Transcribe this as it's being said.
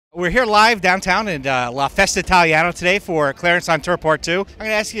We're here live downtown in La Festa Italiana today for Clarence on Tour Part 2. I'm going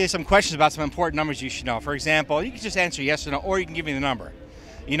to ask you some questions about some important numbers you should know. For example, you can just answer yes or no, or you can give me the number.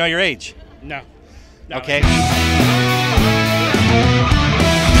 You know your age? No. Okay.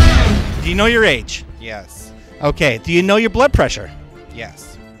 Do you know your age? Yes. Okay. Do you know your blood pressure?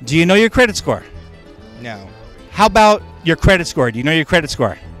 Yes. Do you know your credit score? No. How about your credit score? Do you know your credit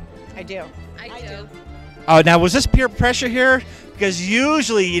score? I do. I do. Oh, now was this peer pressure here? Because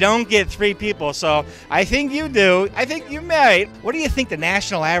usually you don't get 3 people, so I think you do. I think you may. What do you think the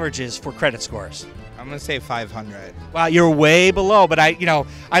national average is for credit scores? I'm gonna say 500. Well, you're way below, but I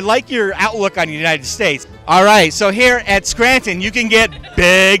like your outlook on the United States. All right, so here at Scranton, you can get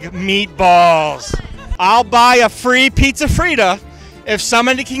big meatballs. I'll buy a free pizza Frita if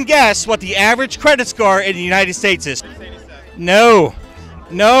somebody can guess what the average credit score in the United States is. No.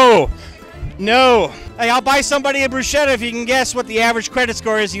 Hey, I'll buy somebody a bruschetta if you can guess what the average credit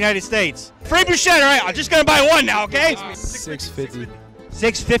score is in the United States. Free bruschetta, all right? I'm just gonna buy one now, okay? 650.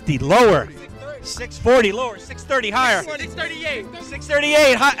 650, lower. 640, lower. 630, higher. 638.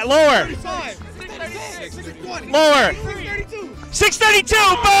 638, lower. 620. Lower. 632,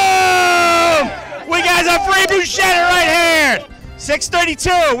 boom! We got a free bruschetta right here.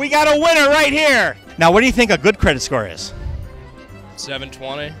 632, we got a winner right here. Now, what do you think a good credit score is?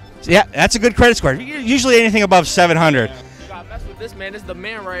 720. Yeah, that's a good credit score. Usually anything above 700. You gotta mess with this man. This is the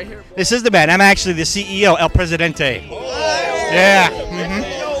man right here. This is the man. I'm actually the CEO, El Presidente. Yeah.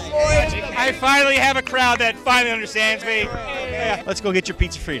 I finally have a crowd that finally understands me. Yeah. Let's go get your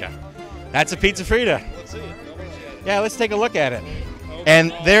pizza Frita. That's a pizza Frita. Yeah, let's take a look at it.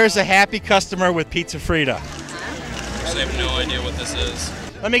 And there's a happy customer with pizza Frita. I have no idea what this is.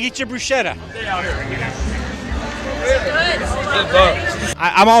 Let me get your bruschetta. Good.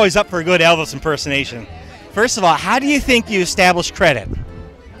 I'm always up for a good Elvis impersonation. First of all, how do you think you establish credit?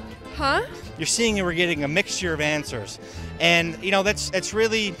 Huh? You're seeing that we're getting a mixture of answers. And, that's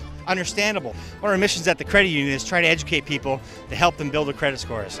really understandable. One of our missions at the credit union is try to educate people to help them build their credit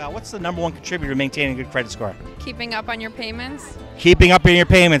scores. What's the #1 contributor to maintaining a good credit score? Keeping up on your payments? Keeping up on your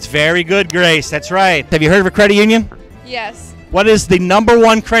payments. Very good, Grace. That's right. Have you heard of a credit union? Yes. What is the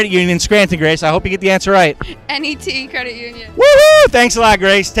 #1 credit union in Scranton, Grace? I hope you get the answer right. NET Credit Union. Woohoo! Thanks a lot,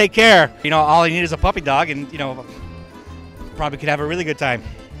 Grace. Take care. All you need is a puppy dog, and, probably could have a really good time.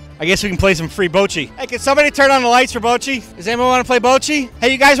 I guess we can play some free bocce. Hey, can somebody turn on the lights for bocce? Does anyone want to play bocce?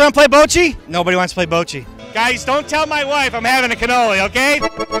 Hey, you guys want to play bocce? Nobody wants to play bocce. Guys, don't tell my wife I'm having a cannoli, okay?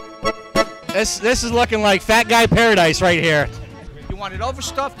 This is looking like fat guy paradise right here. You want it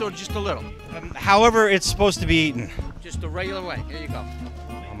overstuffed or just a little? However it's supposed to be eaten. Just the regular way. Here you go.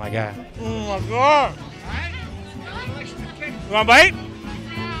 Oh my God. Oh my God. You want a bite?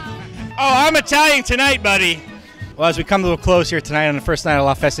 Oh, I'm Italian tonight, buddy. Well, as we come to a close here tonight on the first night of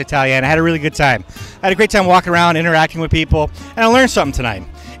La Festa Italiana, I had a really good time. I had a great time walking around, interacting with people, and I learned something tonight.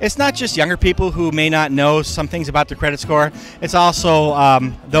 It's not just younger people who may not know some things about their credit score. It's also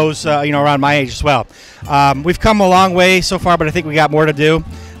those around my age as well. We've come a long way so far, but I think we got more to do.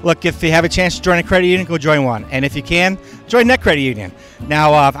 Look, if you have a chance to join a credit union, go join one. And if you can, join Net Credit Union.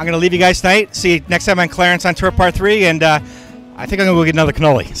 Now, I'm going to leave you guys tonight. See you next time on Clarence on Tour Part 3, and I think I'm going to go get another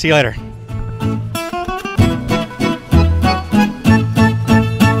cannoli. See you later.